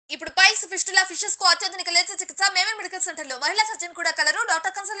Piles fistula fishes కు అత్యాధునిక laser చికిత్స మేమే మెడికల్ సెంటర్ లో మహిళా సర్జన్ కూడా కలరు.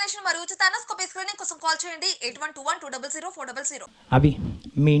 డాక్టర్ కన్సల్టేషన్ మరియు ఉచిత అనోస్కోపీ స్క్రీనింగ్ కోసం కాల్ చేయండి 8121200400. అభి,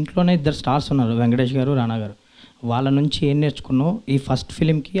 మీ ఇంట్లోనే ఇద్దరు స్టార్స్ ఉన్నారు, వెంకటేష్ గారు, రానా గారు. వాళ్ళ నుంచి ఏం నేర్చుకున్నావు? ఈ ఫస్ట్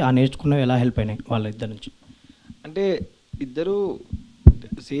ఫిలింకి ఆ నేర్చుకున్నవి ఎలా హెల్ప్ అయినాయి వాళ్ళ ఇద్దరు నుంచి? అంటే ఇద్దరు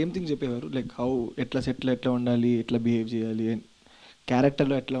సేమ్ థింగ్ చెప్పేవారు, లైక్ హౌ ఎట్లా సెటిల్ ఎట్లా ఉండాలి, ఎట్లా బిహేవ్ చేయాలి,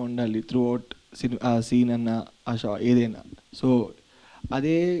 క్యారెక్టర్లో ఎట్లా ఉండాలి త్రూ అవుట్ ఆ సీన్ అన్న ఆ షా ఏదైనా. సో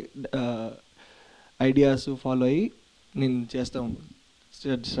అదే ఐడియాస్ ఫాలో అయ్యి నేను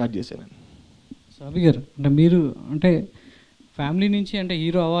స్టార్ట్ చేశాను. సో అభి గారు, అంటే మీరు అంటే ఫ్యామిలీ నుంచి అంటే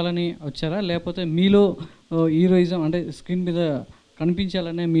హీరో అవ్వాలని వచ్చారా, లేకపోతే మీలో హీరోయిజం అంటే స్క్రీన్ మీద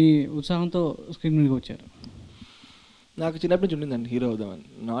కనిపించాలనే మీ ఉత్సాహంతో స్క్రీన్ మీదకి వచ్చారు? నాకు చిన్నప్పటి నుంచి ఉండిందండి హీరో అవుదామని,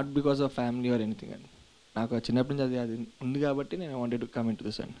 not because of family or anything అండి. నాకు చిన్నప్పటి నుంచి అది ఉంది కాబట్టి నేను wanted to come in to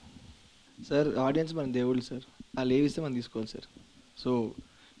this అండి. సార్ ఆడియన్స్ మన దేవుళ్ళు సార్, వాళ్ళు ఏవిస్తే మనం తీసుకోవాలి సార్. సో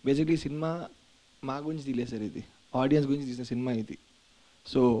బేసిక్లీ సినిమా మా గురించి తీయలేదు సార్, ఇది ఆడియన్స్ గురించి తీసిన సినిమా ఇది.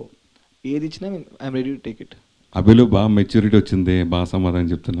 సో ఏది ఇచ్చినా I'm ready to take it. అభిలో బాగా మెచ్యూరిటీ వచ్చింది, బాగా సమాధానం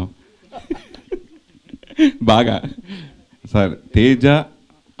చెప్తున్నాం బాగా. సార్ తేజ,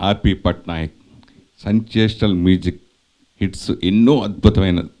 ఆర్పి పట్నాయక్ సెన్సేషనల్ మ్యూజిక్ హిట్స్, ఎన్నో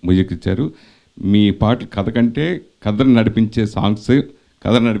అద్భుతమైన మ్యూజిక్ ఇచ్చారు. మీ పాటలు కథ కంటే కథను నడిపించే సాంగ్స్,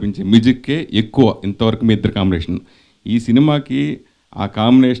 కథను నడిపించే మ్యూజిక్కే ఎక్కువ ఇంతవరకు మీ ఇద్దరు కాంబినేషన్. ఈ సినిమాకి ఆ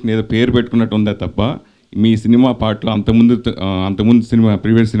కాంబినేషన్ ఏదో పేరు పెట్టుకున్నట్టు ఉందే తప్ప మీ సినిమా పాటలు అంతకుముందు సినిమా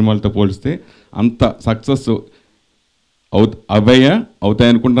ప్రీవియస్ సినిమాలతో పోలిస్తే అంత సక్సెస్ అవుతాయి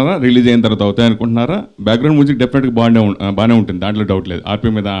అనుకుంటున్నారా? రిలీజ్ అయిన తర్వాత అవుతాయి అనుకుంటున్నారా? బ్యాక్గ్రౌండ్ మ్యూజిక్ డెఫినెట్గా బాగానే ఉంటుంది, దాంట్లో డౌట్ లేదు.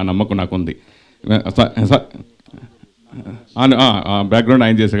 ఆర్పి మీద ఆ నమ్మకం నాకు ఉంది. బ్యాక్గ్రౌండ్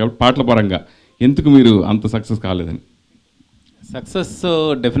ఆయన చేశారు కాబట్టి పాటల పరంగా ఎందుకు మీరు అంత సక్సెస్ కాలేదని? సక్సెస్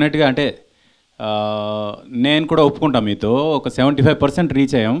డెఫినెట్గా అంటే నేను కూడా ఒప్పుకుంటాను మీతో, ఒక 75%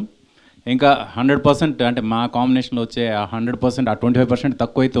 రీచ్ అయ్యాం. ఇంకా 100% అంటే మా కాంబినేషన్లో వచ్చే 100% ఆ 25%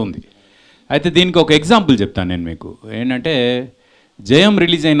 తక్కువ అయితే ఉంది. అయితే దీనికి ఒక ఎగ్జాంపుల్ చెప్తాను నేను మీకు. ఏంటంటే జయం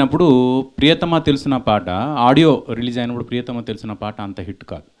రిలీజ్ అయినప్పుడు ప్రియతమ తెలిసిన పాట, ఆడియో రిలీజ్ అయినప్పుడు ప్రియతమ తెలిసిన పాట అంత హిట్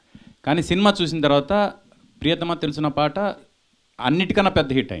కాదు. కానీ సినిమా చూసిన తర్వాత ప్రియతమ తెలిసిన పాట అన్నిటికన్నా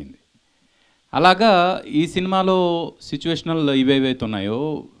పెద్ద హిట్ అయింది. అలాగా ఈ సినిమాలో సిచ్యువేషనల్ ఇవేవైతే ఉన్నాయో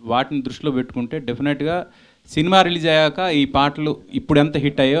వాటిని దృష్టిలో పెట్టుకుంటే డెఫినెట్గా సినిమా రిలీజ్ అయ్యాక ఈ పాటలు ఇప్పుడు ఎంత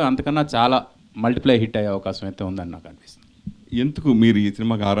హిట్ అయ్యాయో అంతకన్నా చాలా మల్టిప్లై హిట్ అయ్యే అవకాశం అయితే ఉందని నాకు అనిపిస్తుంది. ఎందుకు మీరు ఈ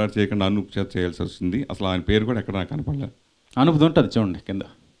సినిమాకి ఆర్ఆర్ చేయకుండా అనూప్ చేత చేయాల్సి వస్తుంది? అసలు ఆయన పేరు కూడా ఎక్కడ నాకు కనపడలేదు. అనూప్ ఉంటుంది చూడండి కింద,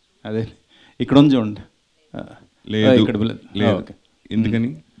 అదే ఇక్కడ ఉంది చూడండి. లేదు ఇక్కడ లేదు. ఎందుకని?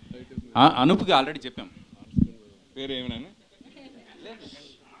 అనూప్కి ఆల్రెడీ చెప్పాం. పేరు ఏమైనా?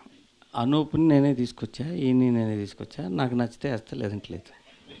 అనూప్ని నేనే తీసుకొచ్చా, ఈయన్ని నేనే తీసుకొచ్చా. నాకు నచ్చితే వేస్తే లేదంటే లేదు,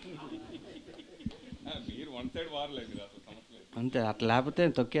 అంతే. అట్లా లేకపోతే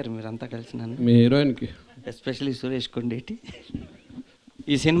తొక్కారు మీరంతా కలిసి నన్ను, మీ హీరోయిన్కి, ఎస్పెషల్లీ సురేష్ కొండేటి.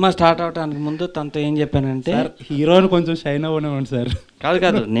 ఈ సినిమా స్టార్ట్ అవడానికి ముందు తనతో ఏం చెప్పానంటే, హీరోని కొంచెం షైన్ అవ్వనివ్వండి సార్.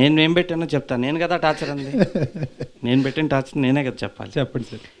 కాదు నేను ఏం పెట్టానో చెప్తాను. నేను కదా టార్చర్ అంది, నేను పెట్టిన టార్చర్ నేనే కదా చెప్పాలి. చెప్పండి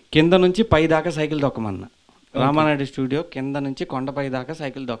సార్. కింద నుంచి పై దాకా సైకిల్ దొక్కమన్నా. రామానాయుడు స్టూడియో కింద నుంచి కొండపై దాకా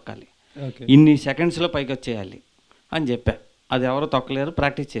సైకిల్ దొక్కాలి, ఇన్ని సెకండ్స్లో పైకి వచ్చేయాలి అని చెప్పా. అది ఎవరో తొక్కలేరు,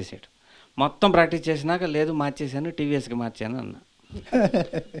 ప్రాక్టీస్ చేసాడు. మొత్తం ప్రాక్టీస్ చేసినాక లేదు మార్చేసాను, టీవీఎస్కి మార్చాను అన్న.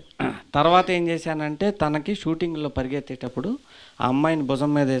 తర్వాత ఏం చేశానంటే తనకి షూటింగ్లో పరిగెత్తేటప్పుడు ఆ అమ్మాయిని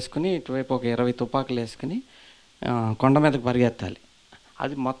భుజం మీద వేసుకుని ఇటువైపు ఒక 20 తుపాకులు వేసుకుని కొండ మీదకి పరిగెత్తాలి.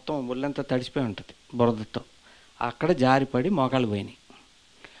 అది మొత్తం ఒళ్ళంతా తడిసిపోయి ఉంటుంది బురదతో. అక్కడ జారిపడి మోకాళ్ళు పోయినాయి.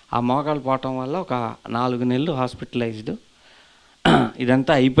 ఆ మోకాళ్ళు పోవటం వల్ల ఒక 4 నెలలు హాస్పిటలైజ్డ్.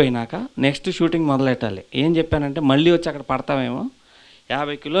 ఇదంతా అయిపోయినాక నెక్స్ట్ షూటింగ్ మొదలెట్టాలి. ఏం చెప్పానంటే మళ్ళీ వచ్చి అక్కడ పడతామేమో,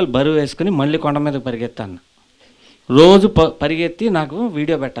 50 కిలోలు బరువు వేసుకుని మళ్ళీ కొండ మీద పరిగెత్తాను. రోజు పరిగెత్తి నాకు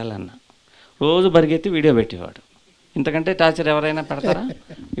వీడియో పెట్టాలన్న. రోజు పరిగెత్తి వీడియో పెట్టేవాడు. ఇంతకంటే టార్చర్ ఎవరైనా పెడతారా?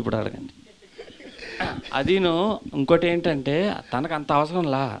 ఇప్పుడు అడగండి. అదిను ఇంకోటి ఏంటంటే తనకు అంత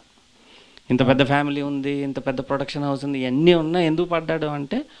అవసరంలా, ఇంత పెద్ద ఫ్యామిలీ ఉంది, ఇంత పెద్ద ప్రొడక్షన్ హౌస్ ఉంది, ఇవన్నీ ఉన్నా ఎందుకు పడ్డాడు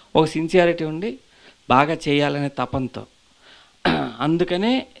అంటే ఒక సిన్సియారిటీ ఉండి బాగా చేయాలనే తపంతో.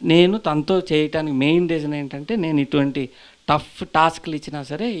 అందుకనే నేను తనతో చేయటానికి మెయిన్ రీజన్ ఏంటంటే నేను ఇటువంటి టఫ్ టాస్క్లు ఇచ్చినా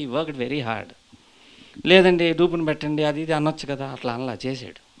సరే ఈ వర్క్ వెరీ హార్డ్. లేదండి డూపుని పెట్టండి అది ఇది అనొచ్చు కదా, అట్లా అనలా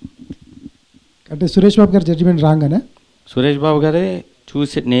చేసాడు. అంటే సురేష్ బాబు గారి జడ్జిమెంట్ రాగానే సురేష్ బాబు గారే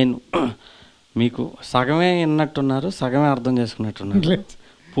చూసి, నేను మీకు సగమే విన్నట్టున్నారు, సగమే అర్థం చేసుకున్నట్టున్నారు.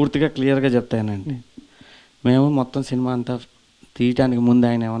 పూర్తిగా క్లియర్గా చెప్తానండి. మేము మొత్తం సినిమా అంతా తీయటానికి ముందు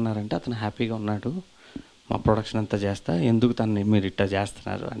ఆయన ఏమన్నారంటే అతను హ్యాపీగా ఉన్నాడు, మా ప్రొడక్షన్ అంతా చేస్తా, ఎందుకు తనని మీరు ఇట్టా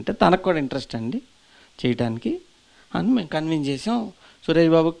చేస్తున్నారు అంటే తనకు కూడా ఇంట్రెస్ట్ అండి చేయటానికి అని మేము కన్విన్స్ చేసాం.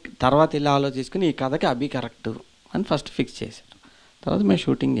 సురేష్ బాబు తర్వాత ఇలా ఆలోచించుకుని ఈ కథకి అభి కరెక్ట్ అని ఫస్ట్ ఫిక్స్ చేశారు. తర్వాత మేము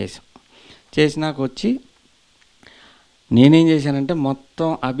షూటింగ్ చేసాం. చేసినాక వచ్చి నేనేం చేశానంటే మొత్తం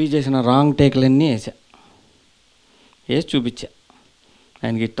అభి చేసిన రాంగ్ టేక్లన్నీ వేసి చూపించా.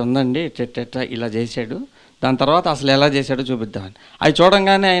 ఆయనకి ఇట్ట ఉందండి, ఇట్ట ఇలా చేశాడు, దాని తర్వాత అసలు ఎలా చేశాడో చూపిద్దామని. అవి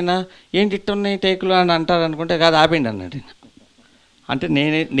చూడంగానే ఆయన ఏంటి ఇట్ట ఉన్నాయి టేకులు అని అంటారు అనుకుంటే, కాదు ఆపేయండి అన్నాడు. అంటే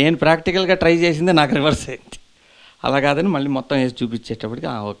నేను ప్రాక్టికల్గా ట్రై చేసింది నాకు రివర్స్ అయింది. అలా కాదని మళ్ళీ మొత్తం వేసి చూపించేటప్పటికి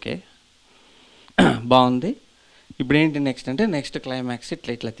ఓకే బాగుంది, ఇప్పుడు ఏంటి నెక్స్ట్ అంటే నెక్స్ట్ క్లైమాక్స్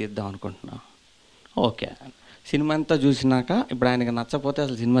ఇట్లా తీద్దాం అనుకుంటున్నాం. ఓకే, సినిమా అంతా చూసినాక ఇప్పుడు ఆయనకి నచ్చపోతే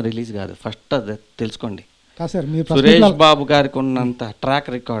అసలు సినిమా రిలీజ్ కాదు. ఫస్ట్ అది తెలుసుకోండి. సురేష్ బాబు గారికి ఉన్నంత ట్రాక్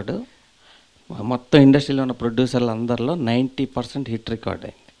రికార్డు మొత్తం ఇండస్ట్రీలో ఉన్న ప్రొడ్యూసర్లు అందరిలో 90% హిట్ రికార్డ్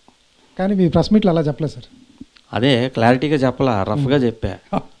అయింది. కానీ మీ ప్రెస్ మీట్లో అలా చెప్పలేదు సార్. అదే క్లారిటీగా చెప్పలా, రఫ్గా చెప్పా.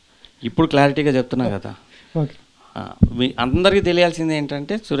 ఇప్పుడు క్లారిటీగా చెప్తున్నా కదా. అందరికీ తెలియాల్సింది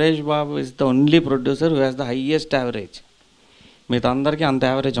ఏంటంటే Suresh Babu is the only producer who has the highest average. మీతో అందరికీ అంత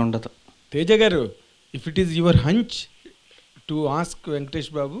యావరేజ్ ఉండదు. తేజ గారు, if it is your హంచ్ to ask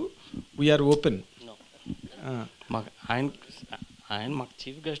Venkatesh Babu, we are open. ఆయన మాకు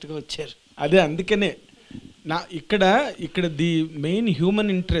చీఫ్ గెస్ట్గా వచ్చారు. అదే అందుకనే ఇక్కడ ది మెయిన్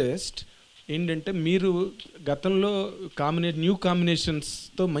హ్యూమన్ ఇంట్రెస్ట్ ఏంటంటే మీరు గతంలో న్యూ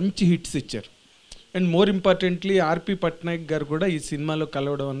కాంబినేషన్స్తో మంచి హిట్స్ ఇచ్చారు. అండ్ మోర్ ఇంపార్టెంట్లీ ఆర్పి పట్నాయక్ గారు కూడా ఈ సినిమాలో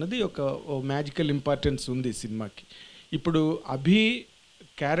కలవడం అన్నది ఒక మ్యాజికల్ ఇంపార్టెన్స్ ఉంది ఈ సినిమాకి. ఇప్పుడు అభి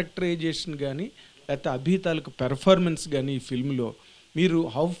క్యారెక్టరైజేషన్ కానీ లేకపోతే అభి తాలూకు పెర్ఫార్మెన్స్ కానీ ఈ ఫిల్మ్లో మీరు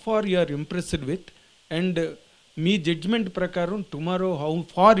how far you are impressed with, and me judgement ప్రకారం tomorrow how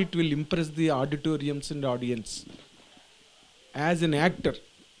far it will impress the auditoriums and audience as an actor,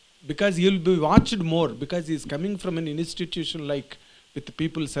 because he will be watched more because he is coming from an institution like with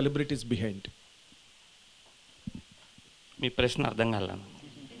people, celebrities behind. మీ ప్రశ్న అర్థం కాలేదు.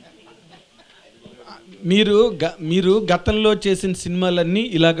 మీరు గతంలో చేసిన సినిమాలన్నీ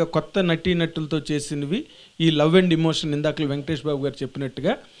ఇలాగ కొత్త నటీనటులతో చేసినవి, ఈ లవ్ అండ్ ఇమోషన్, ఇందాక వెంకటేష్ బాబు గారు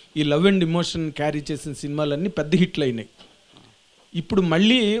చెప్పినట్టుగా ఈ లవ్ అండ్ ఇమోషన్ క్యారీ చేసిన సినిమాలన్నీ పెద్ద హిట్లు అయినాయి. ఇప్పుడు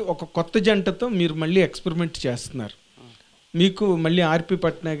మళ్ళీ ఒక కొత్త జంటతో మీరు మళ్ళీ ఎక్స్పెరిమెంట్ చేస్తున్నారు. మీకు మళ్ళీ ఆర్పి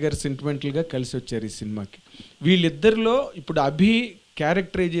పట్నాయక్ గారు సెంటిమెంటల్గా కలిసి వచ్చారు ఈ సినిమాకి. వీళ్ళిద్దరిలో ఇప్పుడు అభి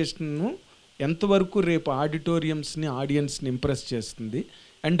క్యారెక్టరైజేషన్ను ఎంతవరకు రేపు ఆడిటోరియంస్ని, ఆడియన్స్ని ఇంప్రెస్ చేస్తుంది,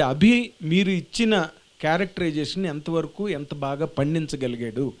 అండ్ అభి మీరు ఇచ్చిన క్యారెక్టరైజేషన్ ఎంతవరకు ఎంత బాగా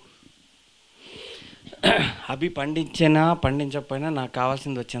పండించగలిగాడు? అభి పండించకపోయినా నాకు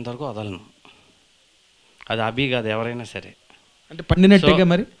కావాల్సింది వచ్చేంత వరకు వదలను. అది అభి కాదు, ఎవరైనా సరే. అంటే పండినట్టుగా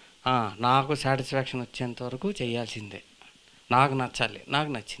మరి నాకు సాటిస్ఫాక్షన్ వచ్చేంత వరకు చేయాల్సిందే. నాకు నచ్చాలి, నాకు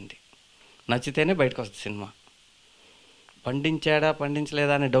నచ్చింది, నచ్చితేనే బయటకు వస్తుంది సినిమా.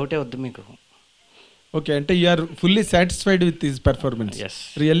 పండించలేదా అనే డౌటే వద్దు మీకు. ఓకే, అంటే you are fully satisfied with his performance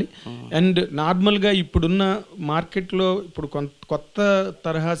really. And నార్మల్గా ఇప్పుడున్న మార్కెట్లో ఇప్పుడు కొత్త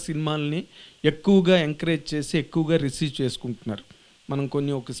తరహా సినిమాల్ని ఎక్కువగా ఎంకరేజ్ చేసి ఎక్కువగా రిసీవ్ చేసుకుంటున్నారు. మనం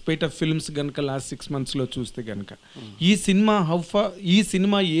ఒక స్పేట్ ఆఫ్ ఫిల్మ్స్ కనుక లాస్ట్ 6 monthsలో చూస్తే కనుక ఈ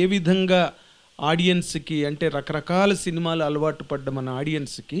సినిమా ఏ విధంగా ఆడియన్స్కి, అంటే రకరకాల సినిమాలు అలవాటు పడ్డ మన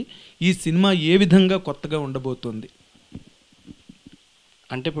ఆడియన్స్కి ఈ సినిమా ఏ విధంగా కొత్తగా ఉండబోతుంది?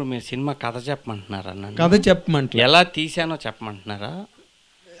 అంటే ఇప్పుడు మీరు సినిమా కథ చెప్పమంటున్నారా? కథ చెప్పమంటారా? ఎలా తీసానో చెప్పమంటున్నారా?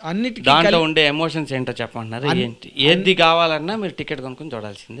 అన్నిటికీ దాంట్లో ఉండే ఎమోషన్స్ ఏంటో చెప్పమంటున్నారా? ఏంటి ఏది కావాలన్నా మీరు టికెట్ కొనుక్కొని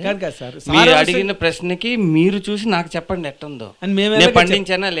చూడాల్సిందే. మీరు అడిగిన ప్రశ్నకి మీరు చూసి నాకు చెప్పండి ఎట్టుందో. నేను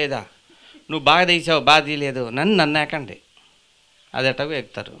పండించానా లేదా, నువ్వు బాగా తీసావు బాగా తీయలేదు నన్ను ఏకండి, అది ఎట్టగా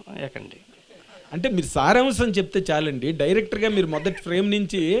ఎక్కుతారు ఏకండి. అంటే మీరు సారాంశం చెప్తే చాలండి. డైరెక్టర్గా మీరు మొదటి ఫ్రేమ్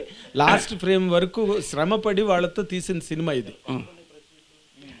నుంచి లాస్ట్ ఫ్రేమ్ వరకు శ్రమపడి వాళ్ళతో తీసిన సినిమా ఇది.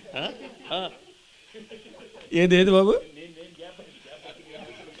 ఏదేది బాబు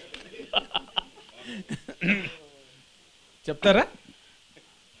చెప్తారా?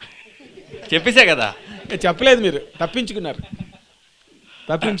 చెప్పేసా కదా. చెప్పలేదు, మీరు తప్పించుకున్నారు.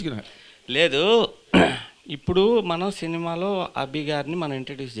 లేదు, ఇప్పుడు మనం సినిమాలో అభి గారిని మనం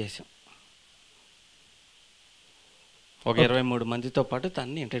ఇంట్రడ్యూస్ చేసాం. ఒక 23 మందితో పాటు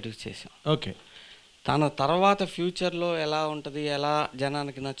తనని ఇంట్రడ్యూస్ చేసాం. ఓకే, తన తర్వాత ఫ్యూచర్లో ఎలా ఉంటుంది, ఎలా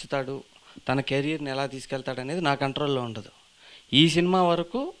జనానికి నచ్చుతాడు, తన కెరీర్ని ఎలా తీసుకెళ్తాడు అనేది నా కంట్రోల్లో ఉండదు. ఈ సినిమా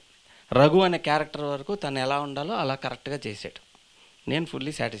వరకు రఘు అనే క్యారెక్టర్ వరకు తను ఎలా ఉండాలో అలా కరెక్ట్గా చేసాడు. నేను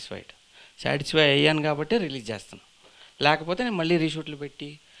ఫుల్లీ సాటిస్ఫై అయ్యాను కాబట్టి రిలీజ్ చేస్తాను. లేకపోతే నేను మళ్ళీ రీషూట్లు పెట్టి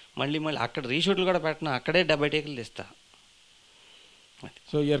మళ్ళీ అక్కడ రీషూట్లు కూడా పెట్టినా అక్కడే 70 టేకులు తీస్తా.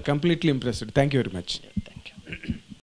 So you are completely impressed. Thank you very much. Thank you.